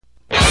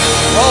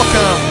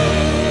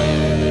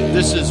Welcome.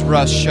 This is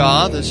Russ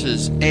Shaw. This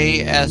is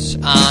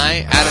ASI,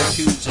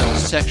 Attitudes of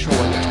Sexual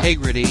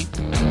Integrity.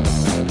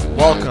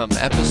 Welcome,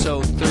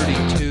 episode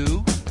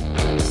 32.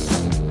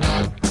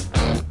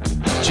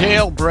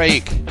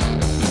 Jailbreak.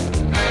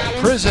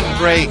 Prison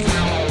break.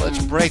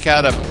 Let's break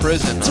out of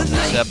prison on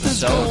this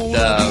episode.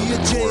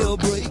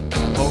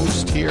 We're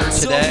host here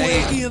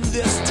today. I'm going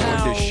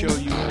to show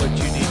you what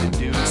you need to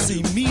do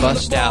to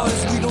bust out,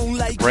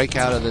 break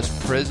out of this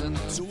prison,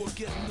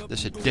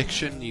 this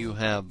addiction. You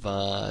have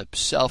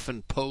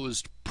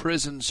self-imposed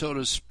prison, so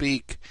to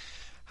speak.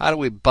 How do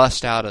we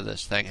bust out of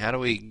this thing? How do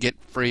we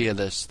get free of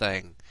this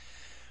thing?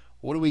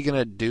 What are we going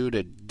to do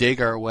to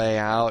dig our way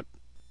out?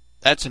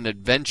 That's an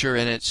adventure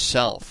in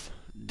itself.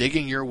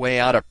 Digging your way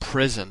out of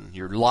prison.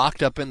 You're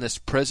locked up in this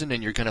prison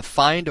and you're going to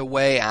find a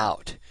way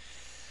out.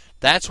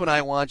 That's what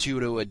I want you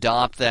to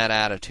adopt, that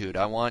attitude.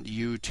 I want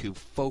you to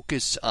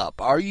focus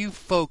up. Are you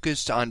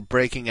focused on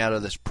breaking out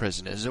of this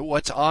prison? Is it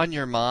what's on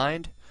your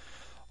mind?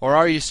 Or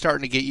are you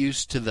starting to get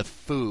used to the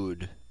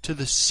food, to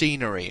the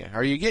scenery?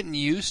 Are you getting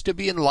used to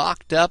being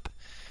locked up?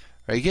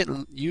 Are you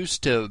getting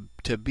used to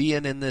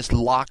being in this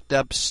locked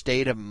up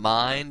state of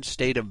mind,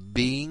 state of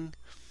being?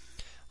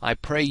 I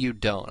pray you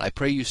don't. I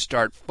pray you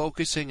start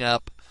focusing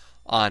up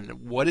on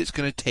what it's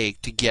going to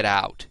take to get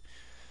out.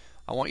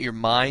 I want your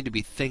mind to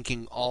be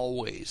thinking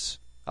always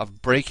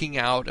of breaking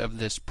out of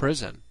this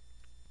prison.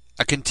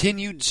 A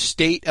continued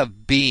state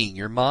of being.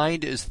 Your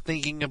mind is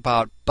thinking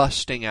about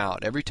busting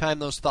out. Every time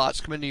those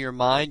thoughts come into your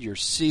mind, you're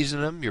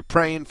seizing them. You're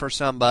praying for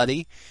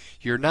somebody.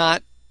 You're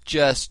not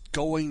just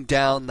going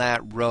down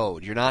that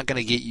road. You're not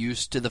going to get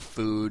used to the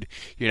food.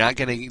 You're not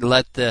going to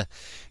let the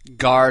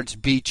guards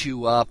beat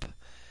you up.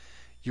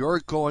 You're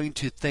going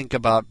to think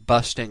about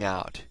busting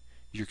out.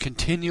 You're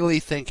continually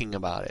thinking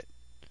about it.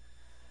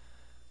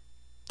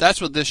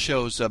 That's what this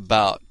show's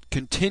about.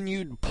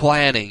 Continued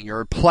planning.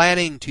 You're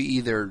planning to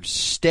either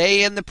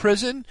stay in the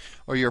prison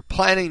or you're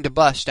planning to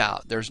bust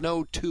out. There's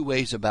no two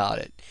ways about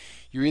it.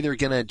 You're either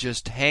going to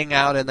just hang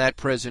out in that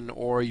prison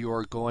or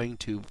you're going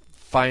to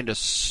find a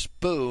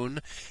spoon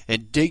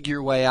and dig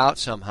your way out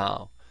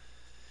somehow.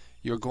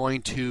 You're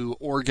going to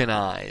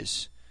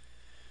organize.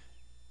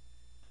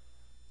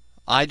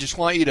 I just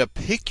want you to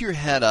pick your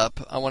head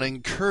up. I want to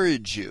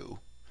encourage you.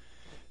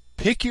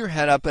 Pick your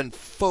head up and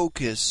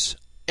focus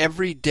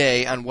every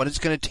day on what it's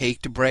going to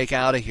take to break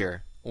out of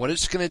here. What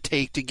it's going to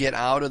take to get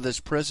out of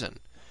this prison.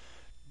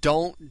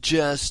 Don't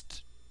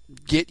just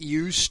get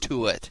used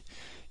to it.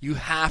 You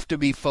have to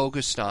be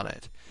focused on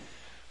it.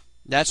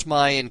 That's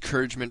my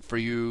encouragement for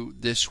you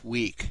this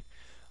week.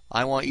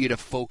 I want you to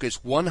focus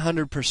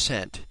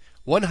 100%,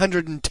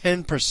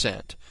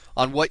 110%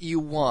 on what you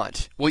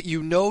want, what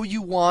you know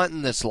you want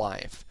in this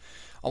life.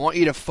 I want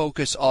you to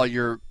focus all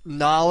your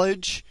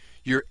knowledge,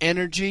 your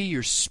energy,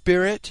 your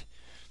spirit,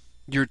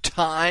 your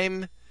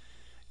time,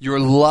 your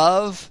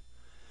love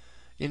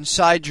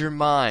inside your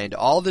mind.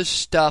 All this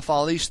stuff,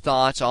 all these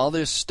thoughts, all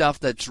this stuff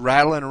that's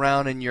rattling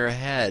around in your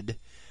head,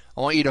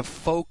 I want you to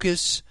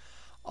focus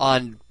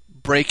on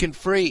breaking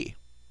free.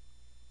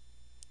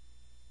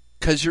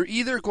 Because you're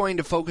either going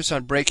to focus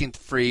on breaking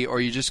free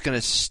or you're just going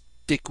to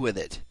stick with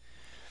it.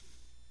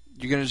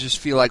 You're going to just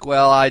feel like,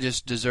 well, I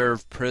just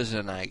deserve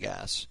prison, I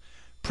guess.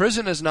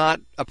 Prison is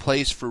not a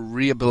place for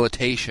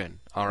rehabilitation,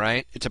 all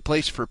right? It's a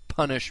place for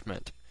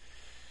punishment.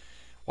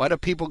 Why do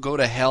people go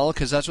to hell?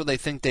 Because that's what they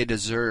think they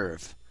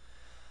deserve.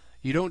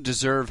 You don't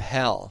deserve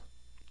hell.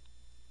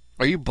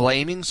 Are you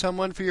blaming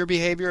someone for your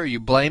behavior? Are you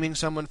blaming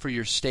someone for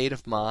your state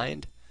of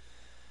mind?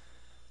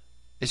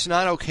 It's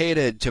not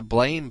okay to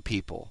blame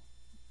people.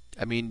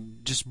 I mean,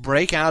 just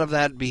break out of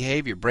that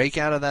behavior. Break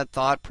out of that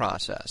thought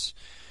process.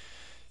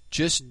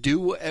 Just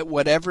do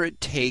whatever it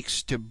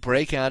takes to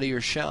break out of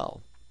your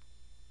shell.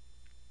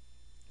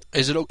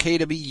 Is it okay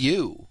to be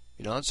you?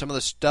 You know, some of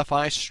the stuff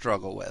I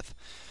struggle with.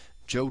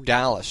 Joe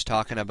Dallas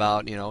talking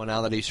about, you know,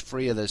 now that he's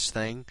free of this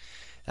thing,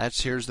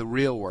 here's the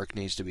real work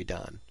needs to be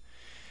done.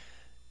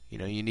 You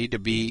know, you need to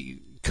be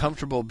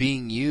comfortable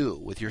being you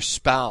with your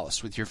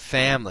spouse, with your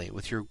family,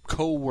 with your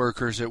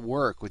co-workers at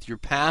work, with your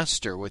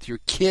pastor, with your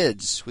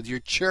kids, with your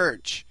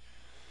church.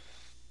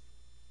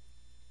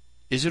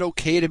 Is it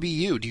okay to be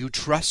you? Do you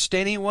trust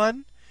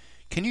anyone?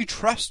 Can you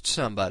trust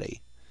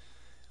somebody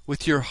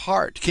with your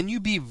heart? Can you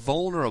be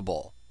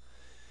vulnerable?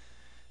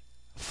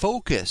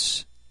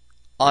 Focus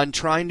on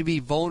trying to be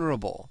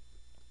vulnerable.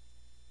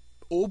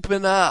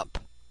 Open up.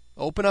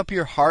 Open up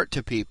your heart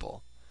to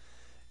people.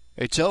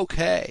 It's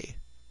okay.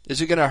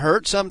 Is it going to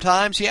hurt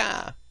sometimes?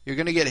 Yeah. You're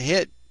going to get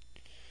hit.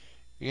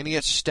 You're going to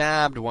get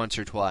stabbed once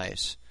or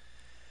twice.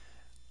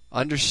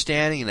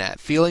 Understanding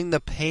that, feeling the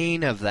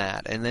pain of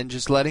that, and then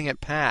just letting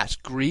it pass,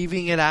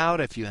 grieving it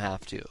out if you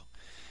have to.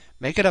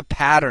 Make it a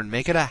pattern,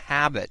 make it a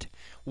habit.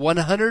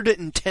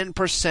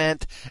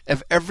 110%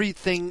 of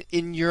everything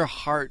in your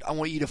heart, I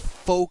want you to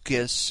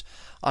focus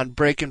on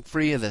breaking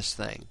free of this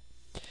thing.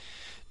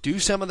 Do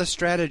some of the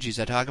strategies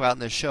I talk about in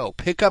this show.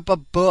 Pick up a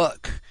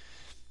book.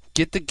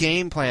 Get The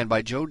Game Plan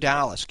by Joe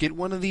Dallas. Get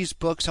one of these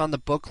books on the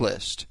book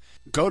list.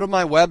 go to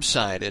my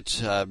website.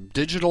 It's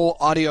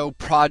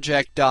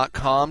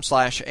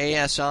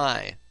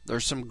digitalaudioproject.com/ASI.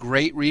 There's some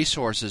great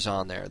resources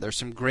on there. There's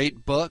some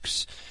great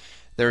books.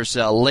 There's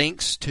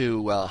links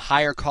to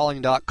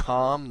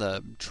highercalling.com,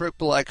 the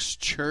XXX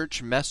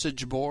Church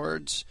message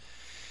boards.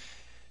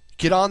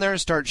 Get on there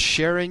and start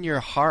sharing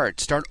your heart.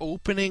 Start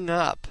opening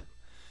up.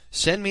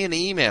 Send me an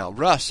email,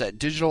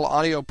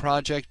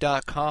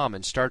 russ@digitalaudioproject.com,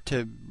 and start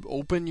to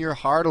open your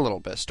heart a little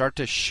bit. Start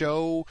to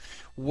show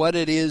what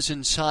it is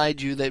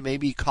inside you that may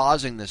be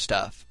causing this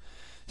stuff.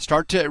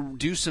 Start to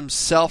do some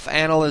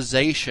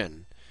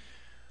self-analyzation.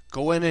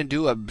 Go in and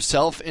do a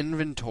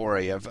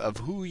self-inventory of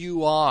who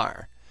you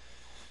are.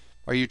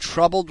 Are you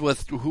troubled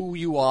with who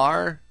you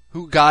are?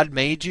 Who God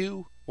made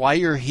you? Why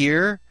you're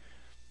here?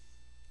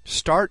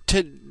 Start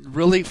to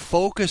really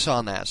focus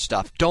on that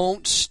stuff.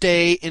 Don't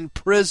stay in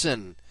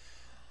prison.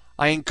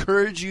 I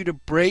encourage you to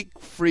break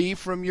free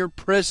from your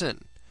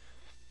prison.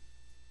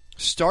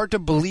 Start to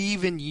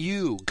believe in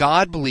you.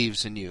 God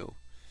believes in you.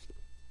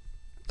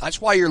 That's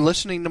why you're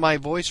listening to my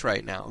voice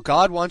right now.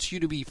 God wants you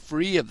to be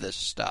free of this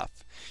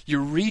stuff.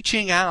 You're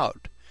reaching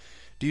out.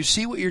 Do you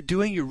see what you're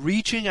doing? You're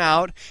reaching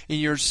out and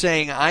you're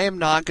saying, I am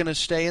not going to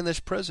stay in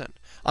this prison.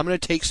 I'm going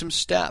to take some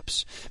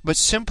steps. But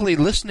simply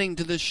listening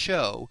to this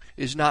show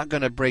is not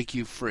going to break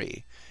you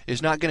free.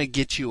 Is not going to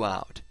get you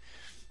out.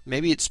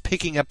 Maybe it's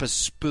picking up a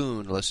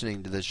spoon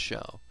listening to this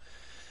show.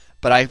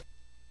 But I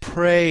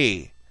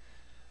pray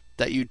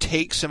that you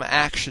take some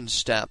action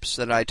steps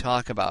that I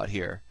talk about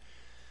here.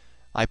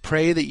 I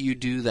pray that you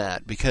do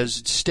that,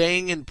 because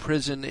staying in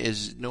prison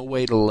is no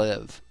way to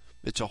live.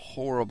 It's a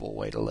horrible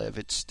way to live.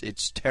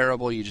 It's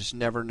terrible. You just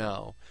never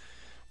know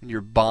when your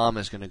bomb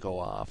is going to go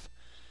off.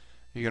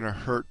 You're going to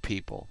hurt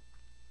people.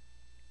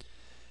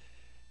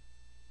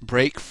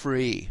 Break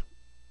free.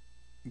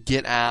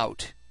 Get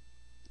out.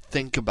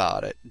 Think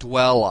about it.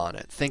 Dwell on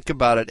it. Think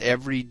about it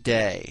every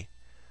day.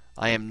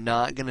 I am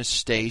not going to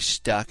stay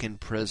stuck in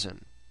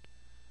prison.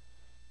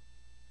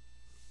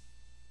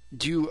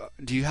 Do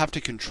you have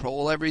to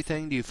control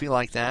everything? Do you feel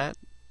like that?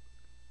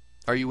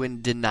 Are you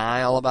in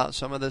denial about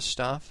some of this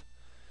stuff?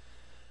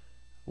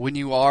 When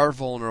you are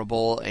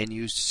vulnerable and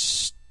you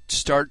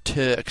start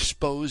to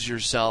expose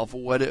yourself,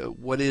 what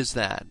is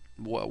that?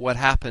 What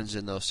happens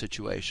in those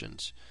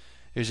situations?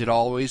 Is it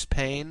always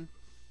pain?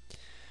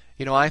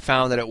 You know, I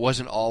found that it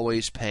wasn't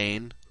always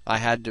pain. I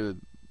had to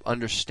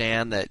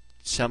understand that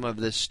some of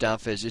this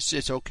stuff is,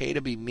 it's okay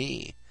to be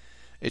me.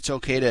 It's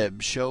okay to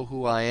show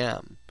who I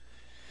am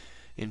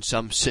in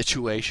some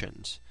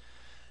situations.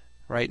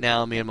 Right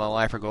now, me and my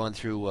wife are going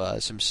through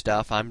some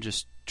stuff. I'm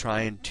just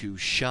trying to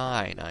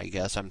shine, I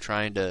guess. I'm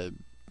trying to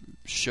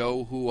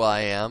show who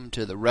I am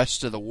to the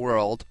rest of the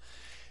world,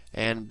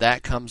 and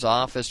that comes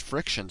off as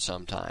friction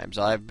sometimes.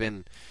 I've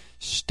been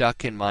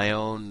stuck in my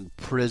own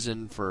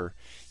prison for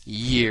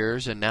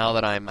years, and now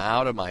that I'm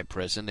out of my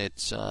prison,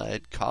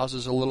 it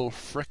causes a little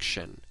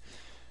friction.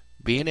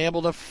 Being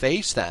able to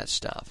face that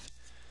stuff.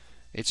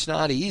 It's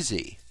not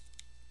easy.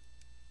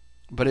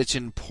 But it's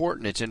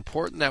important. It's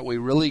important that we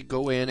really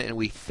go in and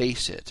we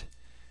face it.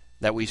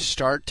 That we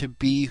start to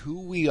be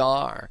who we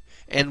are.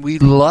 And we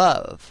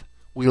love.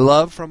 We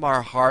love from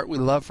our heart. We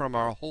love from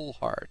our whole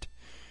heart.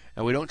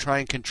 And we don't try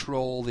and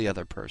control the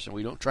other person.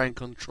 We don't try and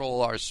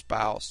control our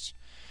spouse.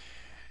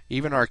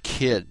 Even our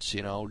kids,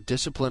 you know.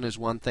 Discipline is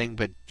one thing,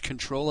 but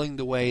controlling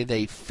the way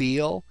they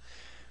feel,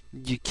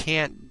 you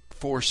can't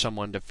force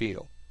someone to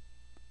feel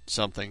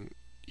something.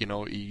 You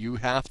know, you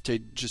have to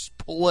just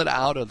pull it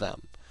out of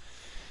them.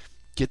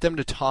 Get them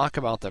to talk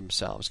about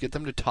themselves. Get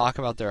them to talk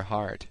about their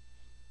heart.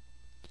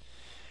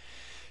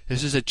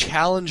 This is a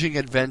challenging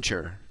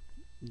adventure,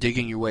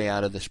 digging your way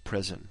out of this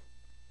prison.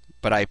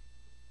 But I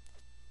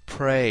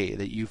pray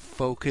that you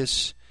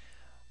focus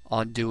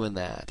on doing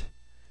that.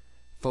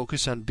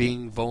 Focus on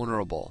being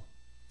vulnerable.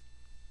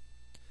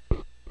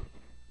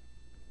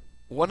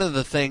 One of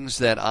the things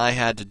that I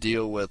had to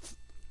deal with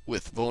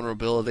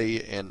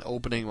vulnerability and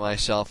opening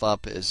myself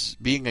up is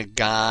being a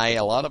guy.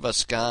 A lot of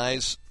us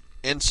guys,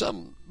 and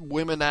some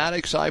women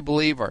addicts, I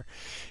believe, are,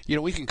 you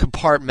know, we can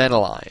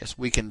compartmentalize.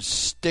 We can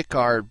stick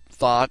our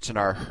thoughts and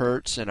our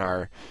hurts and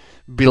our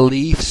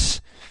beliefs,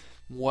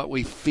 what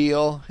we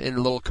feel, in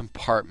little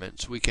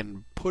compartments. We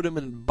can put them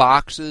in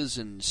boxes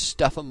and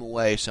stuff them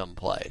away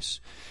someplace.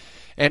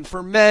 And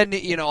for men,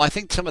 you know, I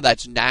think some of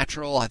that's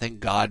natural. I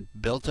think God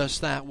built us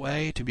that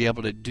way to be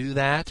able to do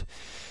that.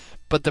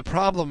 But the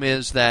problem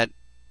is that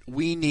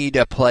we need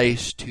a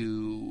place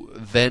to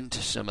vent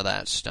some of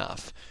that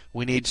stuff.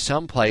 We need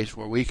some place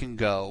where we can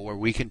go, where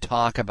we can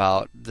talk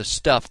about the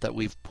stuff that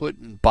we've put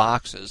in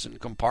boxes and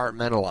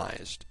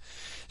compartmentalized,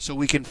 so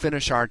we can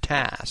finish our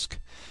task.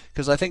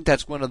 Because I think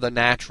that's one of the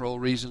natural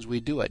reasons we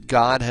do it.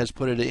 God has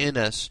put it in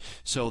us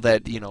so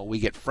that, you know, we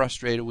get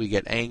frustrated, we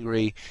get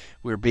angry,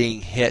 we're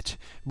being hit,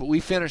 but we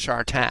finish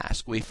our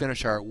task, we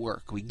finish our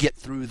work, we get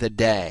through the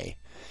day.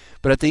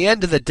 But at the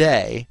end of the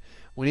day,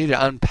 we need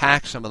to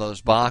unpack some of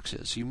those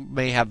boxes. You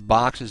may have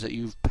boxes that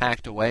you've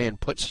packed away and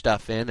put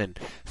stuff in and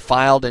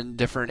filed in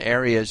different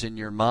areas in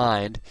your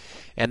mind,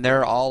 and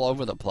they're all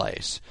over the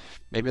place.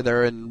 Maybe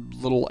they're in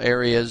little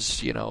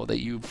areas, that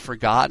you've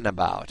forgotten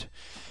about.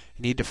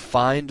 You need to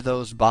find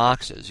those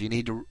boxes. You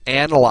need to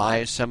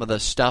analyze some of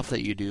the stuff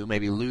that you do,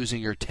 maybe losing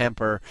your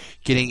temper,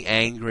 getting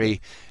angry.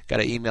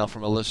 Got an email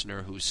from a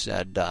listener who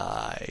said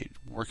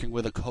working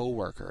with a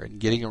coworker and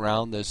getting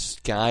around this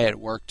guy at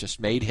work just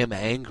made him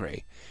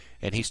angry.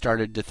 And he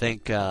started to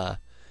think,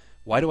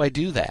 why do I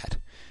do that?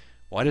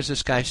 Why does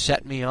this guy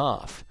set me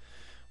off?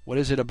 What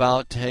is it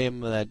about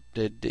him that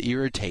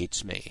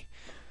irritates me?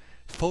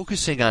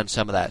 Focusing on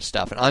some of that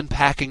stuff and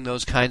unpacking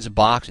those kinds of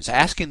boxes,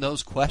 asking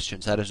those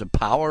questions, that is a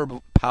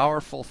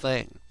powerful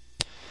thing.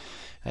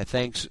 I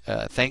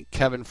thank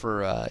Kevin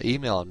for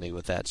emailing me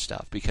with that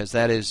stuff, because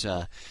that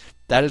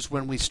is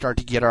when we start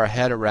to get our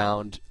head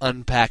around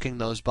unpacking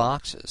those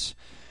boxes.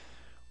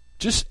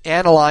 Just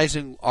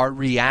analyzing our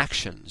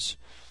reactions.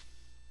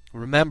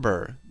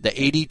 Remember the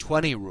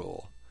 80-20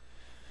 rule.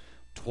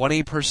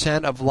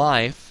 20% of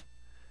life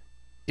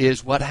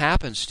is what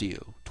happens to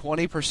you.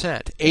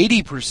 20%.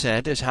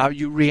 80% is how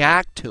you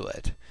react to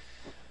it.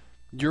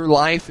 Your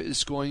life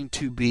is going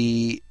to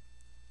be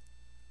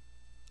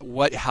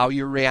how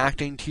you're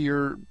reacting to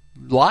your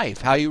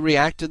life, how you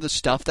react to the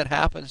stuff that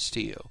happens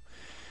to you.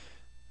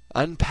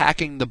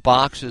 Unpacking the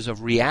boxes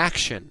of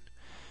reaction.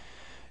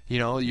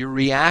 Your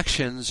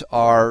reactions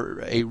are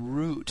a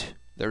root.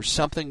 There's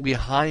something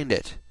behind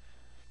it.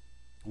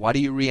 Why do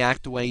you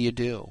react the way you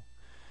do?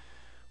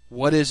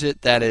 What is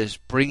it that is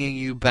bringing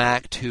you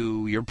back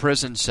to your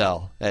prison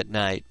cell at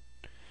night?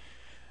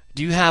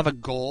 Do you have a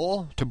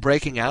goal to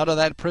breaking out of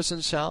that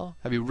prison cell?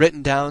 Have you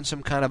written down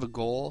some kind of a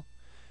goal?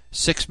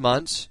 6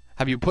 months?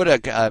 Have you put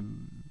a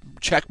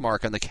check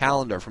mark on the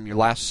calendar from your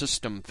last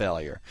system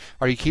failure?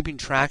 Are you keeping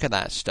track of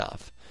that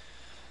stuff?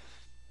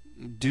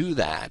 Do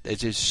that.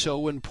 It is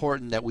so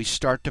important that we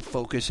start to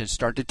focus and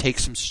start to take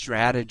some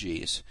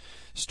strategies.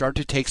 Start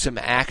to take some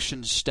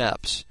action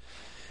steps.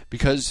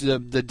 Because the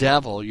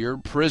devil, your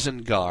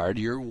prison guard,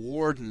 your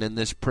warden in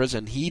this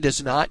prison, he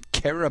does not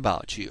care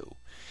about you.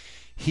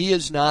 He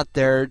is not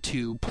there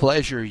to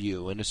pleasure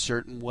you in a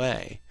certain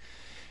way.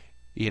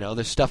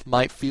 This stuff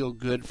might feel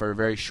good for a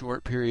very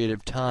short period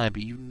of time,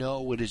 but you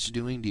know what it's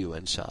doing to you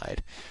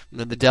inside. And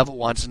then the devil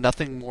wants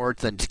nothing more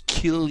than to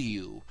kill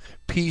you.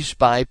 Piece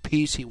by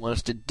piece, he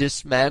wants to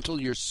dismantle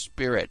your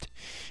spirit.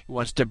 He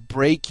wants to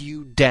break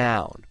you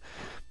down.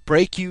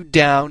 Break you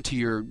down to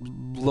your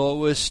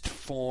lowest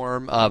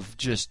form of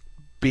just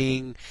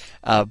being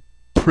a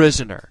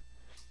prisoner.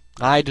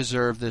 I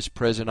deserve this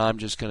prison. I'm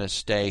just going to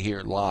stay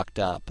here locked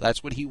up.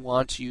 That's what he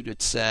wants you to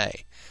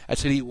say.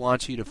 That's what he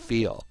wants you to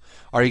feel.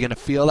 Are you going to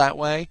feel that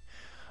way?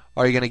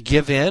 Are you going to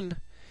give in?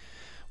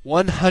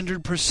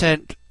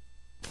 100%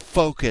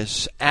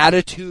 focus,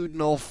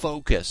 attitudinal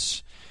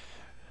focus.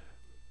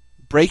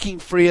 Breaking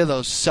free of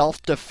those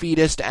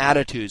self-defeatist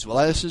attitudes.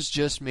 Well, this is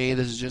just me.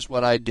 This is just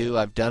what I do.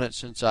 I've done it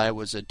since I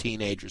was a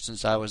teenager,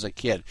 since I was a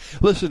kid.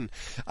 Listen,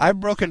 I've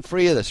broken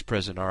free of this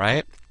prison, all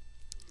right?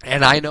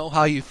 And I know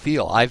how you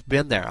feel. I've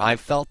been there. I've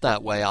felt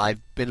that way.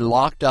 I've been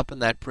locked up in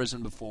that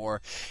prison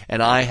before,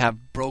 and I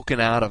have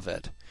broken out of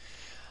it.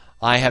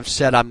 I have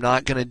said I'm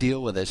not going to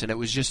deal with this, and it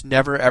was just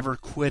never, ever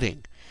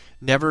quitting.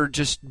 Never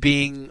just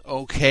being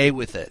okay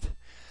with it.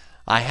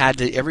 I had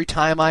to, every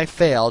time I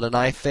failed, and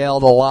I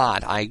failed a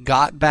lot, I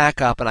got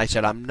back up and I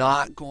said, I'm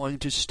not going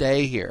to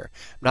stay here.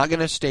 I'm not going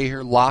to stay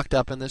here locked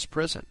up in this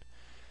prison.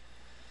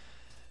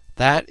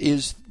 That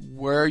is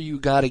where you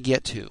got to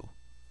get to.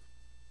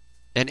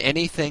 And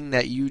anything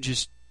that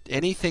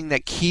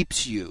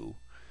keeps you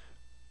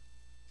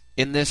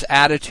in this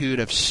attitude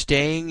of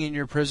staying in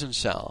your prison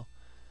cell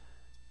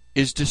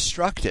is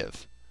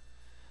destructive.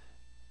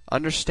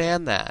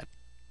 Understand that.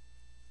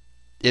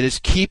 It is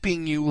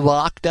keeping you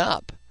locked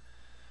up.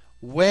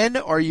 When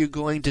are you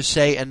going to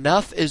say,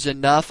 enough is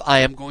enough,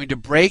 I am going to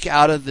break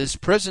out of this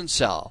prison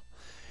cell?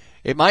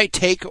 It might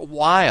take a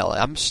while.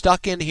 I'm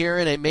stuck in here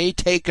and it may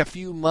take a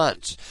few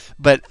months.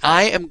 But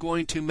I am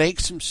going to make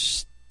some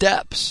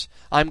steps.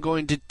 I'm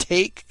going to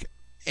take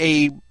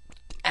a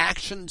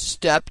action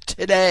step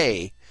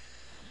today.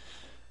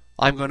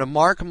 I'm going to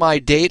mark my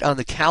date on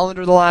the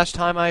calendar the last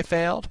time I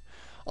failed.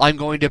 I'm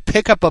going to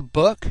pick up a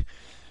book.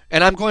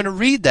 And I'm going to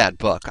read that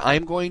book.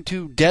 I'm going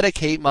to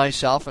dedicate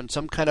myself on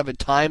some kind of a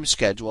time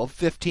schedule,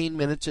 15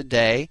 minutes a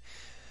day,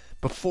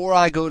 before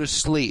I go to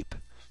sleep.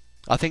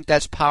 I think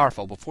that's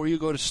powerful. Before you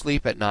go to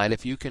sleep at night,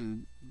 if you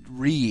can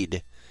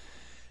read,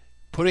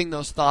 putting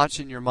those thoughts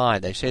in your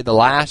mind. They say the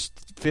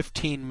last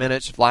 15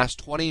 minutes, last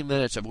 20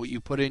 minutes of what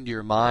you put into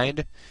your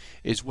mind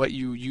is what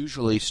you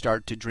usually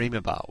start to dream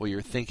about, what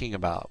you're thinking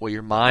about, what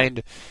your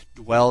mind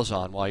dwells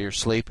on while you're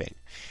sleeping.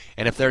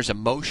 And if there's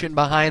emotion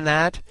behind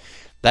that,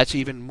 that's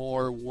even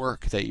more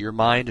work that your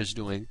mind is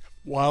doing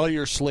while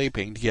you're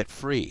sleeping to get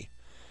free.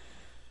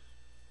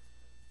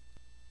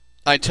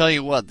 I tell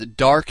you what, the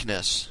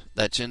darkness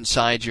that's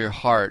inside your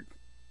heart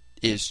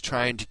is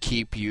trying to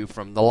keep you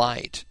from the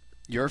light.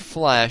 Your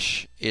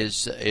flesh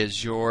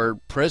is your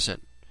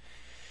prison.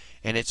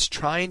 And it's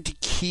trying to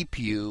keep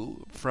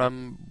you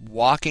from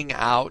walking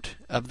out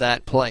of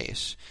that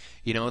place.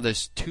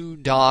 This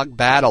two-dog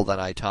battle that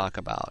I talk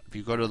about. If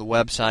you go to the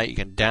website, you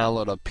can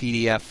download a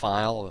PDF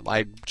file.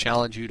 I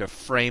challenge you to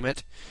frame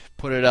it,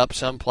 put it up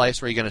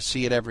someplace where you're going to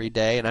see it every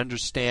day, and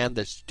understand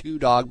this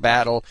two-dog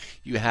battle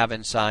you have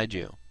inside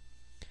you.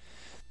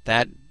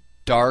 That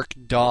dark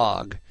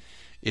dog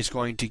is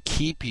going to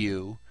keep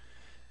you,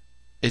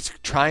 it's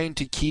trying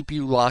to keep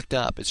you locked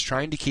up. It's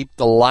trying to keep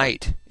the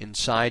light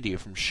inside you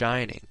from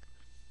shining.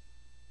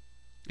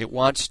 It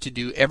wants to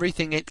do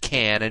everything it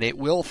can, and it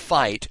will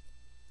fight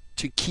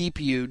to keep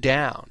you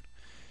down,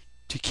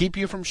 to keep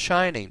you from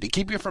shining, to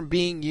keep you from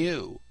being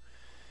you.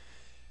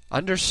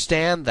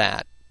 Understand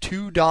that.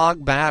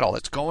 Two-dog battle.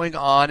 It's going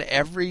on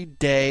every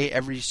day,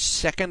 every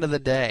second of the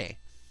day,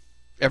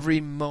 every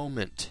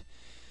moment.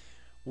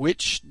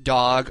 Which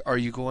dog are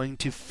you going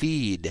to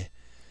feed?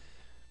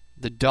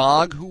 The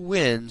dog who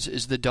wins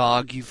is the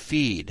dog you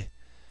feed.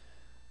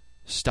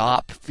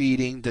 Stop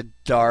feeding the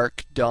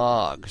dark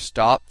dog.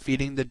 Stop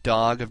feeding the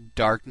dog of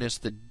darkness,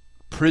 the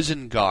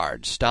prison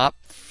guard. Stop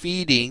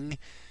feeding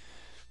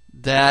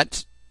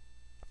that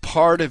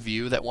part of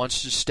you that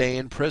wants to stay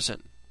in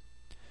prison.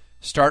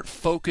 Start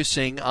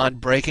focusing on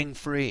breaking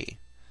free.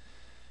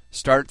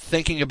 Start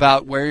thinking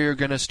about where you're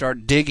going to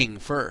start digging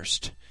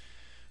first.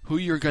 Who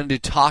you're going to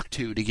talk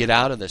to get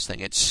out of this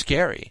thing. It's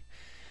scary.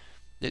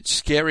 It's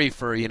scary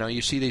for,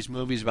 you see these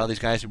movies about these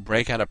guys who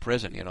break out of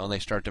prison, and they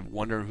start to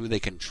wonder who they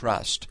can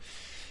trust,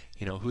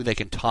 who they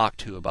can talk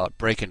to about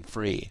breaking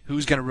free.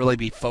 Who's going to really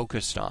be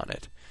focused on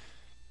it?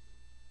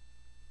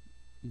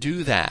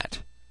 Do that.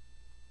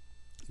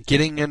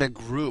 Getting in a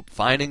group,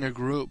 finding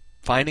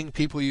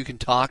people you can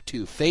talk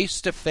to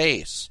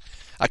face,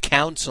 a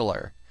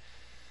counselor.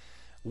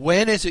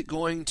 When is it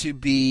going to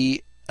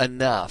be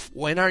enough?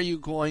 When are you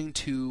going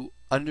to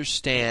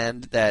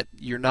understand that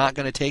you're not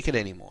going to take it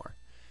anymore?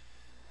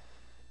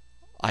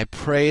 I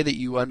pray that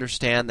you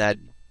understand that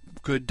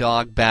good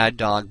dog, bad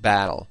dog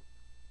battle.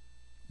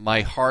 My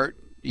heart,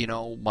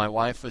 my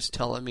wife was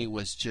telling me,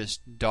 was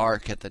just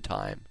dark at the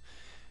time.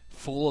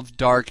 Full of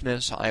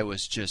darkness. I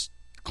was just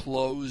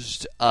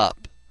closed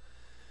up.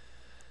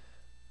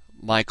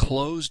 My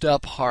closed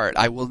up heart.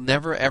 I will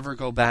never ever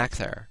go back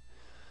there.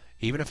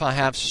 Even if I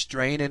have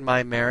strain in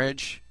my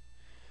marriage,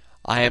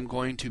 I am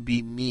going to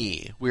be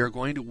me. We are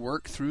going to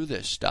work through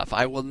this stuff.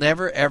 I will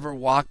never ever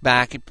walk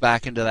back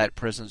into that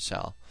prison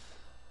cell.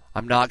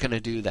 I'm not going to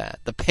do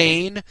that. The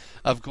pain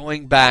of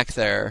going back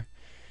there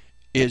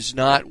is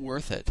not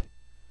worth it.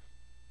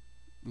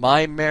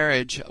 My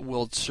marriage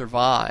will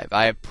survive.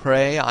 I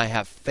pray, I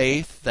have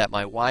faith that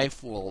my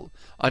wife will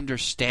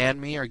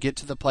understand me or get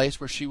to the place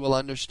where she will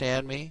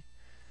understand me.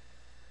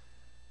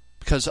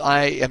 Because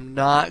I am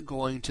not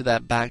going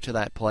back to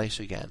that place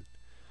again.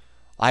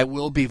 I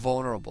will be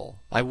vulnerable.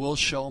 I will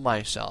show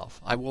myself.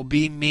 I will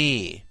be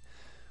me.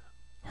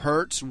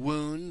 Hurts,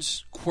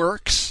 wounds,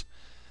 quirks.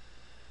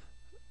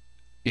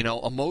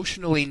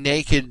 Emotionally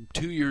naked,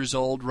 2 years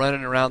old,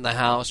 running around the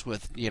house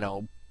with,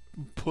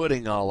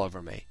 pudding all over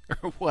me,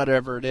 or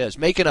whatever it is.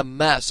 Making a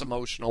mess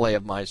emotionally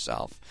of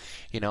myself.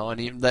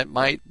 And that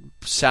might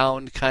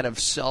sound kind of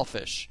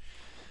selfish.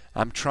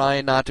 I'm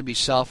trying not to be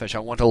selfish. I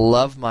want to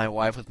love my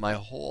wife with my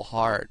whole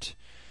heart.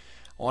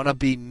 I want to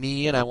be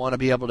me, and I want to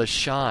be able to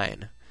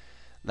shine.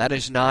 That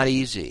is not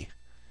easy.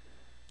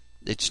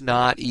 It's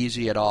not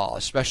easy at all,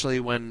 especially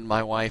when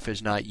my wife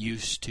is not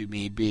used to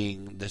me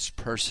being this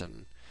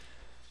person.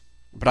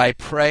 But I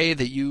pray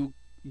that you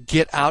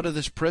get out of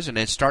this prison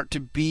and start to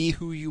be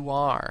who you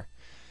are.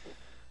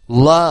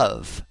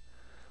 Love.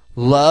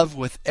 Love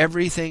with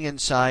everything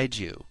inside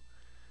you.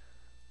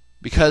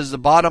 Because the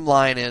bottom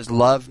line is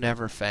love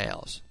never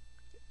fails.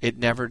 It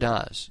never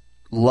does.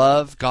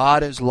 Love,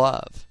 God is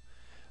love.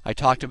 I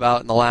talked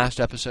about in the last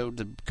episode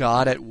the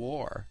God at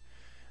war.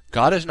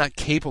 God is not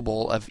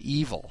capable of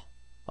evil.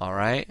 All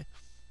right?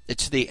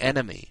 It's the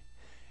enemy.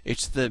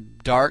 It's the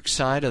dark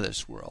side of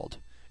this world.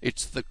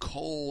 It's the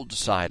cold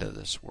side of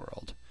this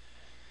world.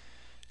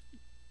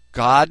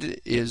 God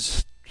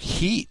is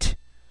heat,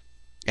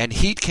 and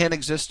heat can't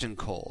exist in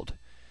cold.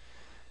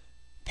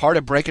 Part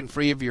of breaking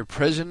free of your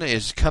prison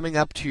is coming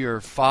up to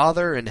your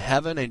Father in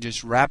heaven and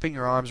just wrapping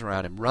your arms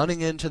around Him, running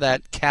into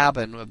that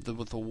cabin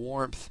with the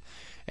warmth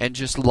and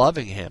just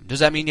loving Him. Does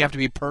that mean you have to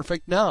be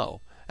perfect?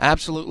 No,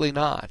 absolutely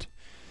not.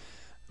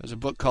 There's a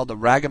book called The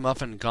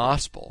Ragamuffin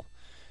Gospel.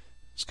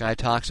 This guy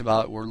talks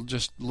about we're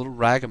just little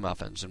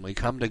ragamuffins, and we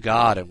come to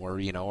God, and we're,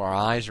 our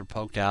eyes are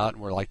poked out,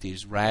 and we're like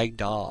these rag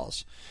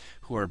dolls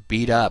who are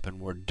beat up, and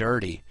we're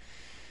dirty.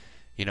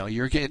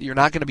 You're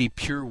not going to be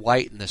pure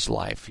white in this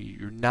life.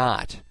 You're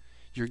not.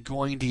 You're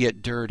going to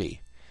get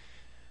dirty.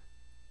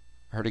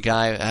 I heard a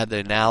guy had the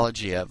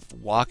analogy of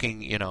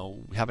walking,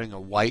 having a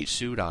white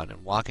suit on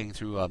and walking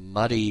through a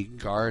muddy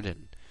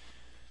garden.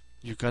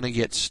 You're going to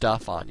get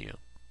stuff on you.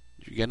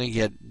 You're going to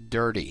get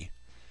dirty.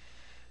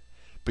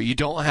 But you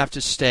don't have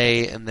to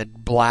stay in the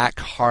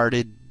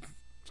black-hearted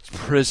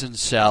prison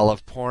cell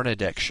of porn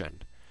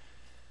addiction.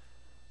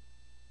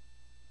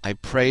 I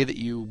pray that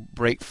you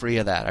break free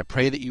of that. I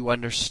pray that you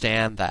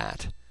understand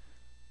that.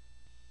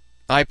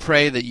 I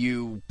pray that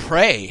you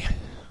pray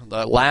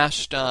the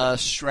last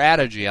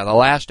strategy on the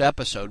last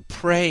episode,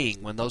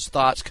 praying when those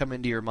thoughts come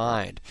into your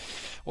mind.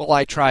 Well,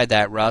 I tried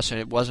that, Russ, and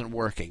it wasn't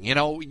working.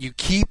 You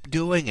keep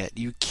doing it.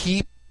 You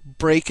keep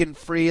breaking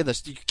free of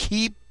this. You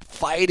keep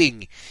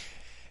fighting.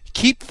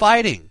 Keep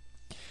fighting.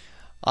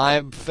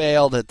 I've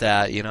failed at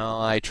that.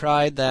 I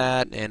tried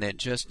that, and it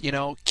just,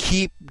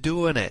 keep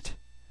doing it.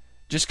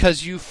 Just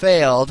because you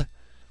failed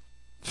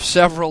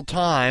several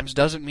times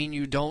doesn't mean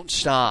you don't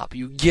stop.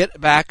 You get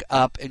back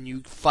up and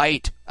you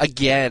fight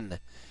again.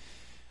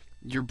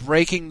 You're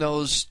breaking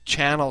those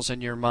channels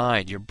in your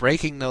mind. You're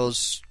breaking those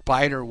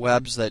spider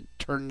webs that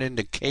turn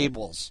into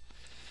cables.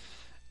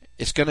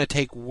 It's going to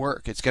take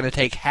work. It's going to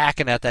take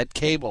hacking at that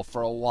cable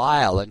for a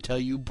while until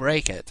you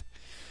break it.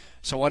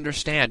 So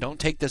understand, don't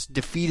take this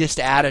defeatist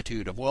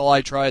attitude of, well,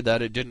 I tried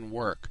that, it didn't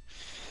work.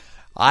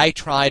 I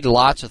tried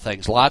lots of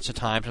things, lots of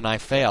times, and I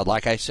failed.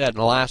 Like I said in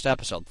the last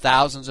episode,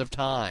 thousands of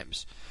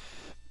times.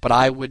 But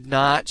I would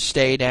not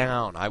stay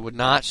down. I would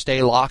not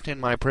stay locked in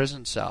my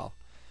prison cell.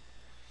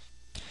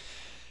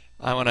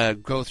 I want to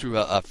go through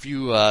a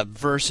few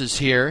verses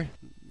here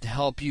to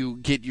help you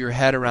get your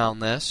head around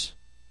this.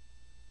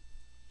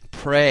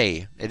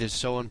 Pray. It is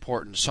so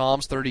important.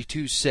 Psalms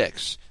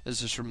 32:6.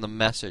 This is from the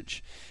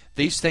Message.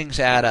 These things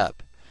add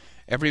up.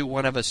 Every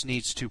one of us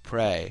needs to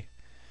pray.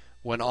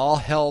 When all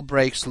hell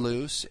breaks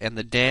loose and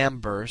the dam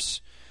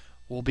bursts,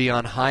 we'll be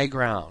on high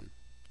ground,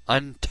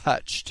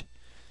 untouched.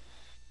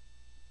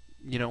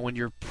 When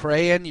you're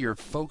praying, you're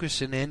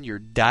focusing in, you're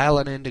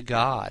dialing into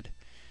God.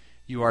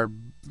 You are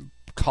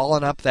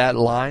calling up that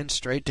line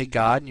straight to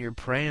God, and you're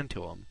praying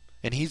to Him.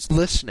 And He's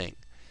listening.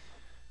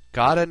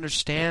 God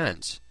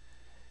understands.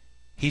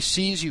 He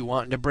sees you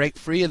wanting to break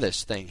free of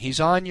this thing.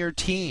 He's on your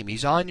team.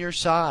 He's on your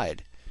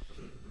side.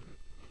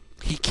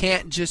 He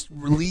can't just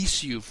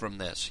release you from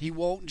this. He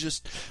won't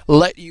just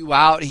let you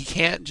out. He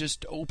can't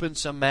just open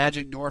some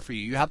magic door for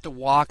you. You have to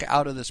walk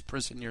out of this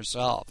prison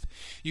yourself.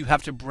 You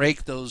have to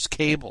break those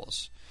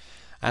cables.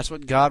 That's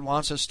what God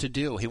wants us to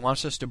do. He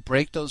wants us to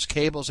break those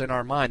cables in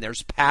our mind.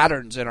 There's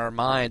patterns in our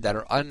mind that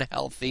are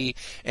unhealthy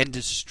and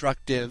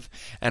destructive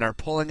and are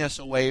pulling us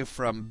away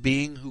from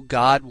being who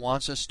God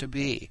wants us to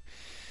be.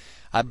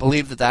 I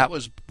believe that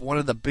was one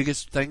of the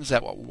biggest things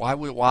that why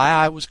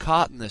I was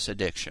caught in this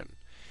addiction.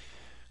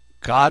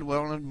 God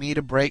wanted me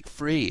to break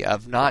free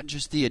of not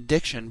just the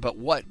addiction, but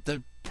what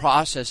the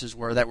processes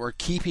were that were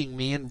keeping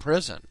me in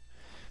prison.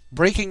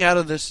 Breaking out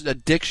of this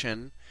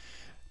addiction,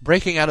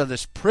 breaking out of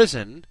this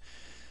prison,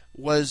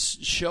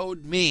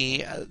 showed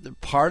me the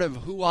part of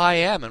who I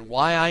am and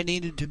why I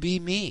needed to be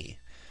me.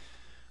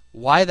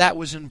 Why that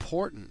was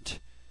important.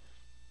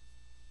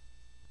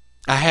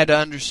 I had to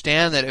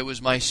understand that it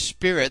was my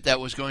spirit that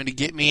was going to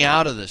get me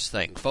out of this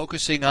thing.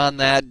 Focusing on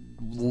that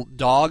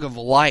dog of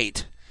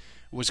light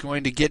was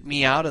going to get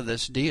me out of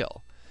this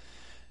deal.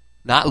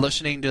 Not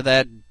listening to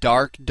that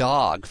dark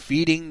dog,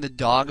 feeding the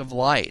dog of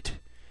light.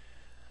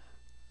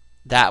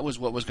 That was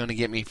what was going to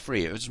get me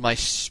free. It was my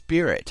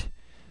spirit.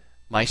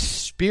 My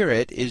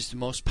spirit is the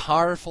most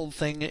powerful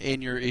thing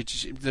in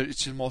it's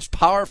the most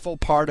powerful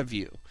part of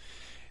you.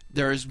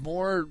 There is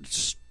more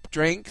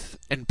strength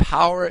and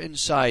power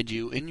inside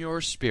you, in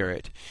your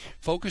spirit,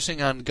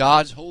 focusing on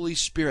God's Holy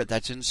Spirit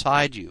that's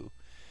inside you.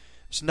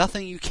 There's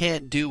nothing you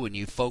can't do when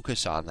you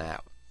focus on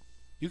that.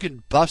 You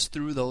can bust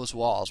through those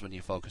walls when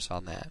you focus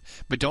on that.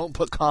 But don't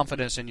put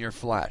confidence in your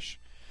flesh.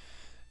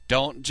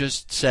 Don't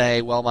just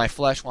say, well, my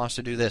flesh wants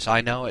to do this.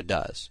 I know it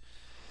does.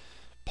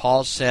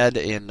 Paul said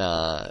in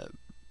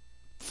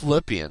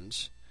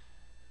Philippians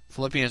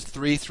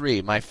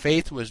 3:3, my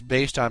faith was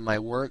based on my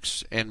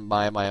works, and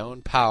by my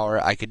own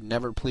power I could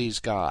never please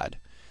God.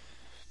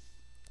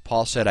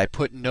 Paul said, I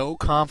put no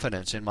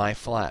confidence in my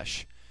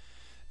flesh.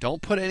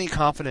 Don't put any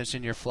confidence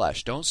in your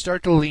flesh. Don't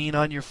start to lean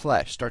on your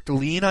flesh. Start to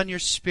lean on your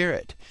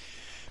spirit.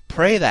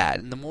 Pray that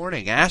in the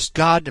morning. Ask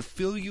God to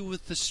fill you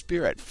with the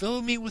Spirit.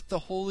 Fill me with the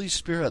Holy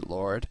Spirit,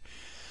 Lord.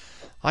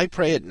 I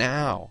pray it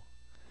now.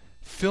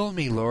 Fill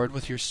me, Lord,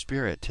 with your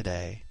Spirit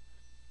today.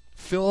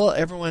 Fill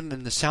everyone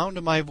in the sound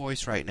of my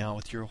voice right now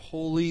with your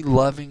holy,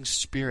 loving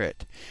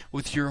Spirit.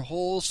 With your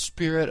whole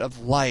Spirit of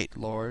light,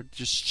 Lord.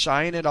 Just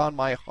shine it on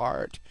my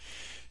heart.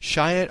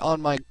 Shine it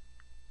on my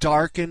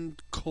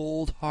darkened,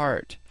 cold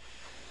heart.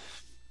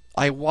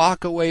 I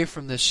walk away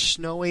from this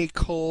snowy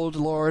cold,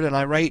 Lord,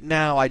 and right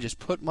now I just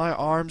put my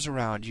arms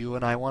around you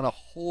and I want to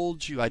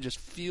hold you. I just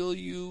feel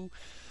you.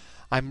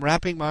 I'm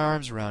wrapping my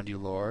arms around you,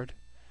 Lord.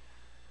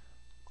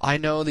 I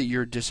know that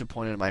you're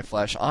disappointed in my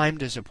flesh. I'm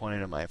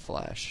disappointed in my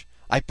flesh.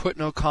 I put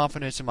no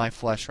confidence in my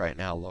flesh right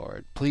now,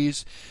 Lord.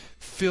 Please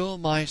fill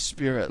my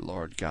spirit,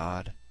 Lord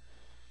God.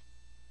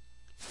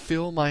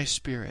 Fill my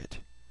spirit.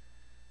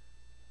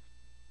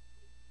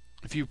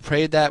 If you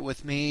prayed that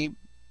with me,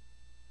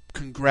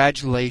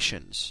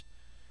 congratulations.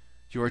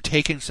 You are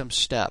taking some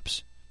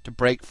steps to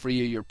break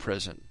free of your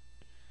prison.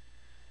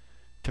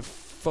 To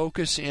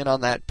focus in on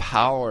that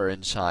power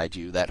inside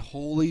you, that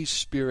Holy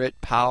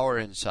Spirit power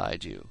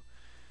inside you.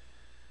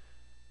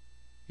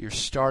 You're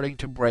starting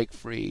to break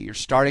free. You're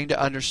starting to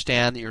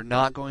understand that you're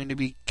not going to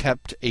be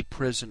kept a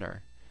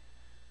prisoner.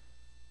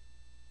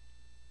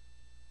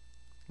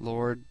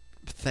 Lord,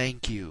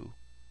 thank you.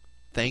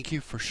 Thank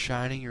you for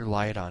shining your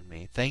light on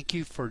me. Thank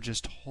you for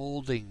just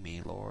holding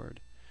me, Lord.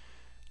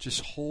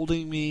 Just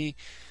holding me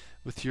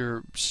with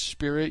your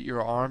spirit,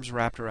 your arms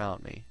wrapped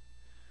around me.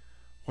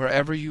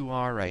 Wherever you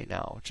are right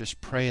now,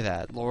 just pray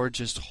that. Lord,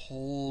 just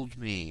hold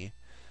me.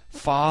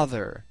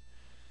 Father,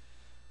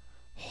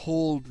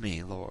 hold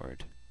me,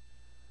 Lord.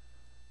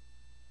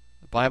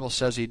 The Bible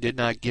says he did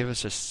not give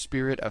us a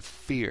spirit of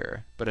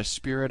fear, but a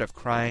spirit of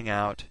crying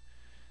out,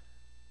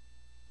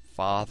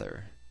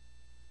 Father.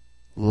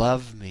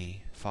 Love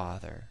me,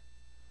 Father.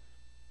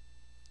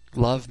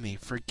 Love me,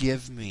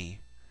 forgive me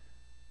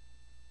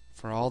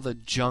for all the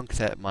junk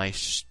that my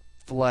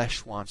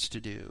flesh wants to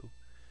do.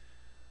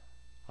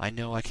 I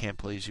know I can't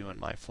please you in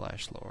my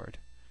flesh, Lord.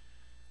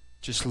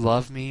 Just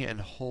love me and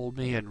hold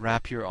me and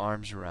wrap your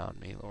arms around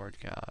me, Lord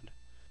God.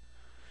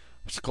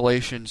 It's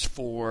Galatians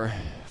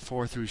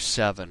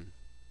 4:4-7.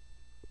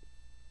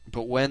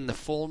 But when the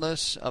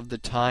fullness of the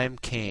time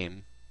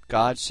came,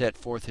 God set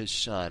forth his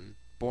Son,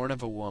 born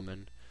of a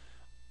woman,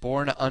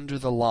 born under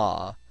the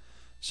law,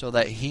 so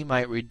that he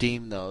might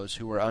redeem those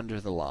who were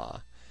under the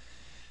law,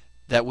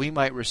 that we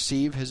might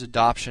receive his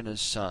adoption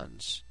as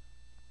sons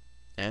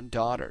and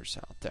daughters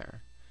out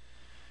there.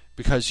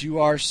 Because you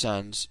are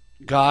sons,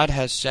 God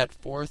has set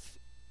forth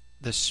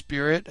the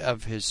Spirit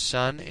of his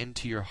Son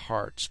into your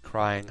hearts,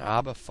 crying,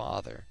 Abba,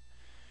 Father.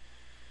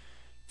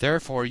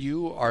 Therefore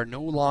you are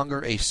no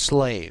longer a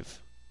slave,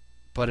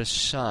 but a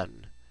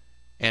son.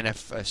 And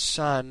if a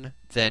son,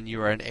 then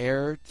you are an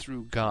heir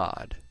through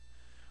God.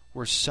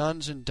 We're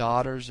sons and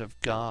daughters of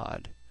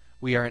God.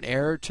 We are an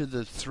heir to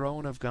the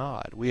throne of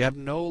God. We have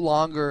no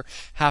longer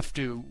have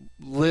to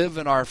live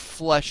in our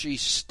fleshy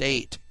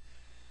state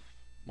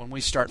when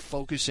we start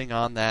focusing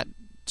on that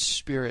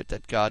Spirit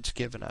that God's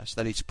given us,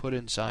 that he's put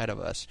inside of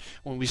us.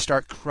 When we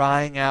start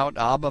crying out,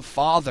 Abba,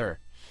 Father.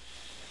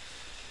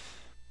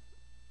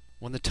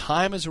 When the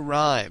time has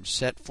arrived,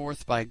 set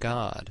forth by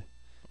God,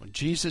 when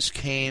Jesus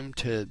came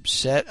to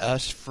set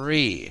us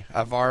free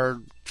of our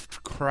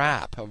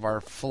crap, of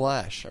our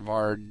flesh, of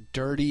our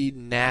dirty,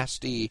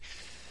 nasty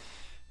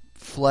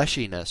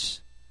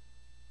fleshiness,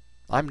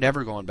 I'm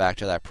never going back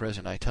to that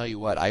prison. I tell you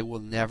what, I will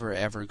never,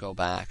 ever go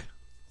back.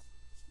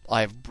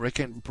 I've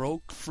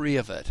broke free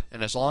of it.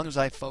 And as long as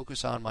I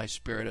focus on my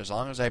spirit, as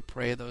long as I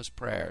pray those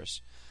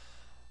prayers,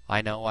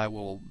 I know I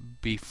will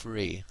be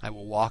free. I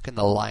will walk in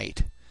the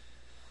light.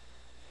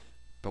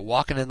 But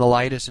walking in the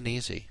light isn't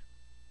easy.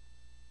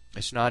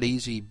 It's not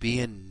easy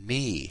being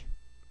me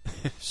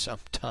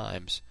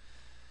sometimes.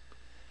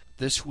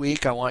 This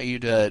week I want you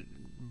to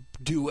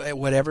do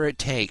whatever it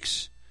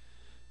takes.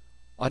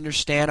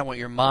 Understand, I want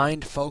your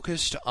mind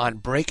focused on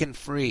breaking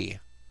free.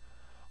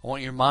 I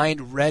want your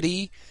mind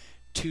ready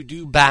to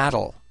do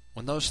battle.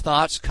 When those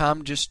thoughts come,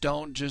 I'm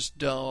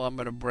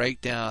going to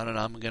break down and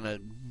I'm going to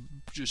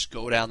just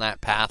go down that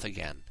path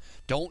again.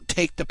 Don't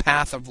take the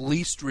path of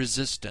least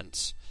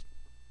resistance.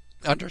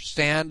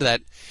 Understand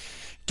that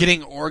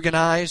getting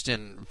organized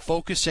and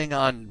focusing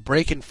on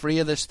breaking free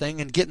of this thing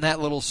and getting that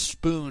little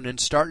spoon and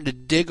starting to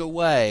dig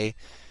away,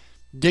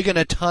 digging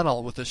a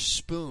tunnel with a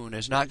spoon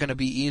is not going to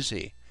be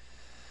easy.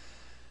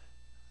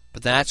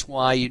 But that's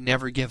why you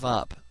never give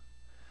up.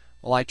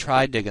 Well, I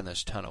tried digging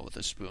this tunnel with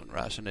a spoon,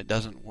 Russ, and it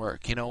doesn't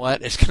work. You know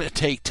what? It's going to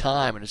take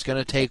time and it's going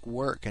to take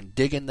work. And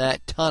digging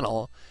that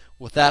tunnel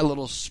with that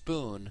little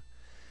spoon,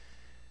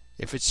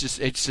 it's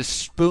a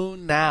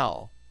spoon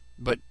now,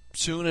 but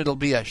soon it'll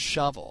be a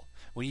shovel.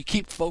 When you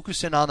keep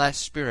focusing on that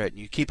Spirit,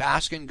 and you keep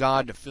asking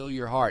God to fill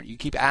your heart, you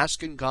keep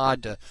asking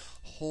God to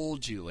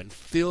hold you and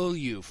fill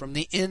you from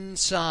the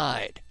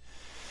inside.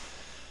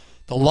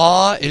 The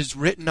law is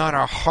written on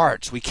our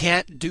hearts. We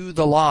can't do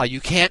the law. You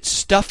can't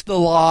stuff the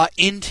law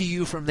into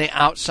you from the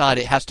outside.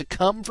 It has to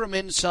come from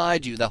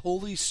inside you. The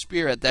Holy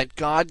Spirit, that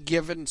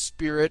God-given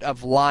Spirit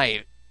of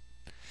life,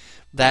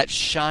 that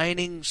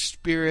shining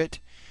Spirit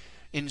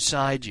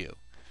inside you.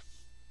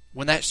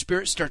 When that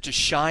Spirit starts to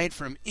shine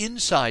from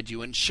inside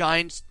you and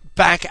shines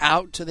back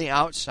out to the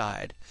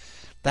outside,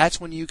 that's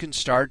when you can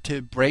start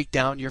to break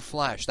down your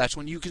flesh. That's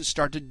when you can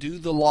start to do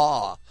the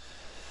law.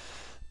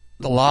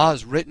 The law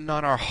is written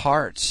on our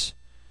hearts,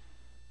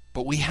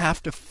 but we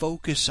have to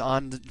focus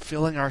on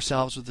filling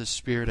ourselves with the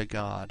Spirit of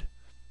God,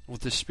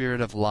 with the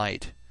Spirit of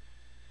light,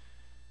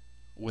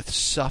 with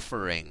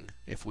suffering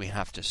if we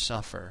have to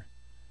suffer,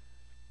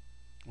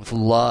 with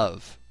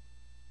love,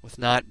 with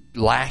not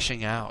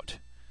lashing out.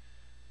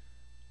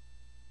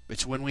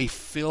 It's when we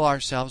fill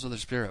ourselves with the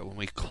Spirit, when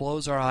we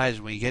close our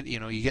eyes, when you get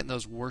in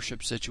those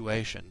worship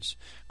situations.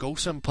 Go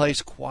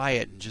someplace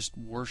quiet and just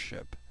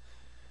worship.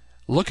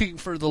 Looking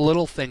for the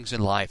little things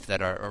in life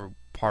that are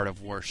part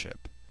of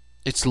worship.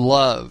 It's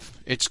love.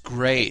 It's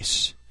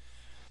grace.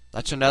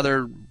 That's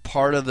another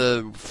part of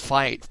the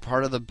fight,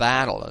 part of the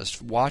battle,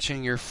 is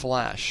watching your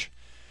flesh.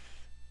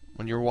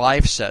 When your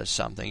wife says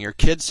something, your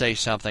kids say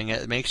something,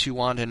 it makes you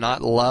want to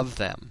not love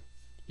them.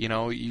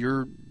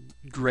 Your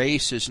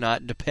grace is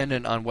not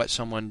dependent on what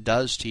someone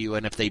does to you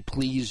and if they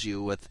please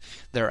you with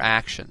their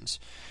actions.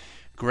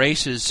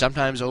 Grace is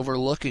sometimes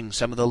overlooking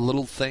some of the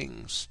little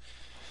things.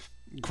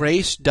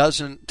 Grace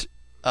doesn't.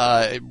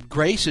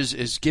 Grace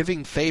is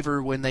giving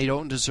favor when they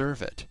don't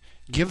deserve it.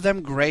 Give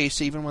them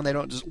grace even when they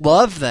don't.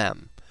 Love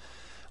them.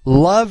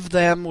 Love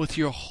them with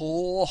your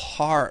whole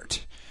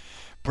heart.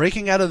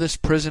 Breaking out of this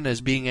prison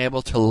is being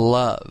able to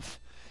love.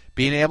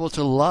 Being able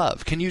to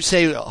love. Can you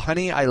say,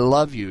 honey, I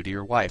love you to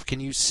your wife? Can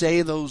you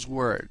say those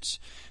words?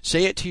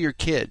 Say it to your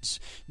kids.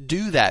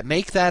 Do that.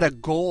 Make that a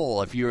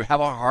goal. If you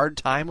have a hard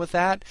time with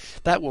that,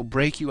 that will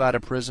break you out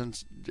of prison.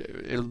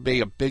 It'll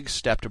be a big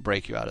step to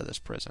break you out of this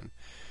prison.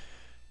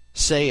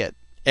 Say it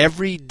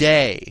every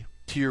day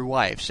to your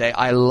wife. Say,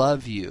 I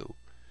love you.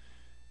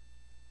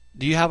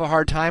 Do you have a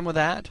hard time with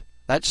that?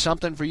 That's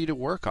something for you to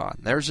work on.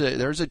 There's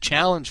a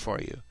challenge for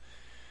you.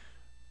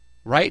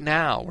 Right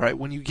now, right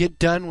when you get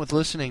done with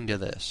listening to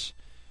this,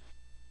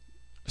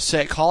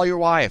 call your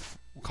wife.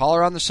 Call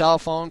her on the cell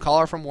phone.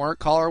 Call her from work.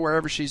 Call her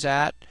wherever she's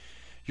at.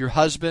 Your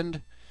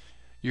husband,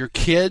 your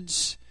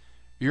kids,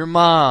 your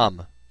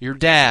mom, your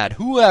dad,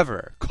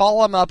 whoever.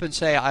 Call them up and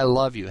say, I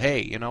love you.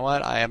 Hey, you know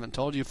what? I haven't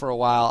told you for a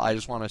while. I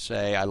just want to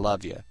say I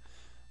love you.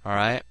 All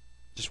right?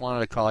 Just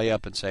wanted to call you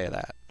up and say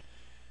that.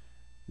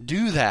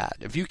 Do that.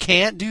 If you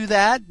can't do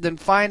that, then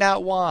find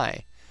out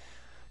why.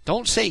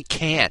 Don't say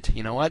can't.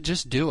 You know what?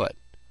 Just do it.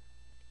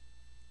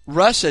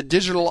 Russ at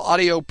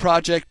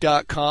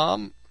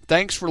digitalaudioproject.com.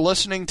 Thanks for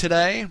listening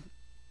today.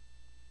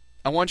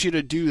 I want you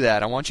to do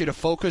that. I want you to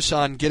focus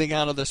on getting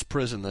out of this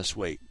prison this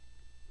week.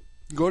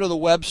 Go to the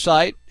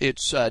website.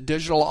 It's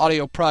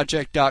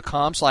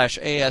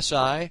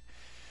digitalaudioproject.com/ASI.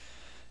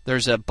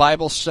 There's a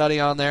Bible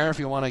study on there if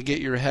you want to get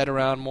your head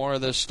around more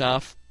of this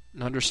stuff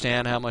and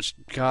understand how much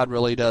God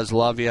really does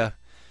love you.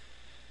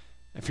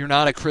 If you're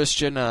not a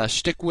Christian,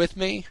 stick with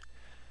me.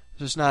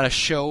 This is not a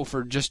show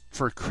for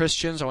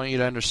Christians. I want you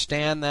to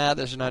understand that.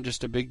 This is not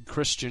just a big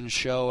Christian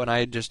show and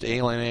I just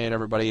alienate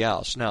everybody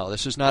else. No,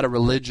 this is not a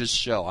religious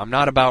show. I'm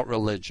not about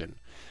religion.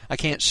 I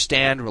can't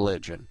stand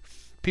religion.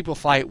 People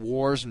fight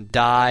wars and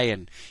die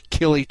and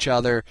kill each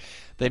other.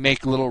 They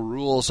make little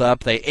rules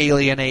up. They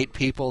alienate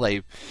people.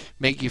 They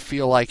make you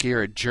feel like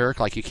you're a jerk,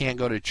 like you can't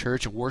go to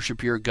church and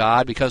worship your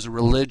God because of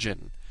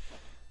religion.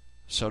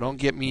 So don't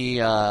get me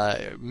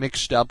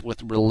mixed up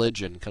with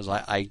religion because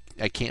I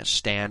can't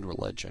stand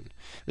religion.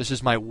 This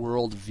is my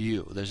world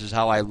view. This is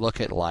how I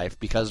look at life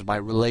because of my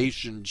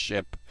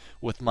relationship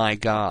with my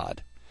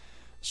God.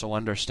 So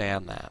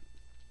understand that.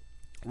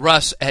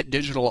 Russ at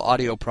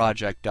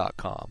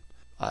digitalaudioproject.com.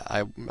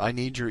 I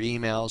need your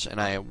emails, and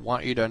I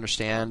want you to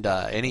understand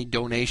any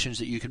donations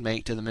that you can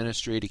make to the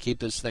ministry to keep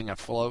this thing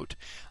afloat.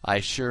 I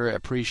sure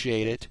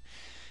appreciate it.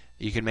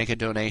 You can make a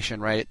donation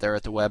right there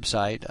at the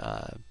website,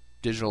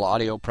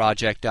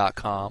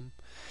 digitalaudioproject.com.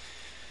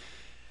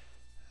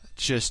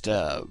 Just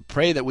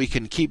pray that we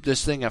can keep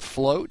this thing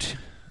afloat.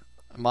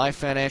 My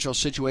financial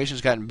situation's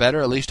gotten better.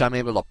 At least I'm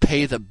able to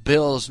pay the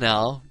bills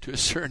now to a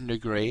certain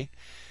degree.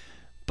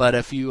 But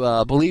if you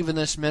believe in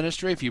this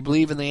ministry, if you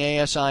believe in the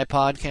ASI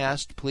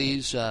podcast,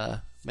 please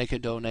make a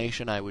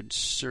donation. I would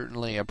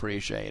certainly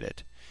appreciate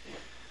it.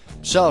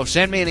 So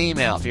send me an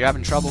email if you're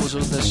having troubles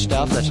with this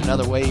stuff. That's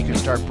another way you can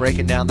start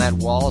breaking down that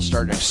wall,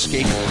 start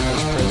escaping from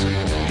this prison.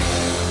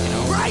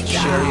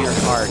 Share your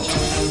heart.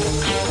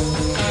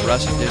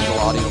 Russ at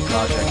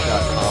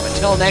digitalaudioproject.com.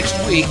 Until next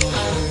week,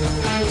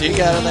 dig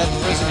out of that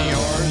prison of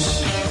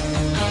yours.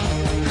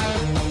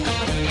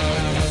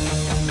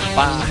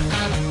 Bye.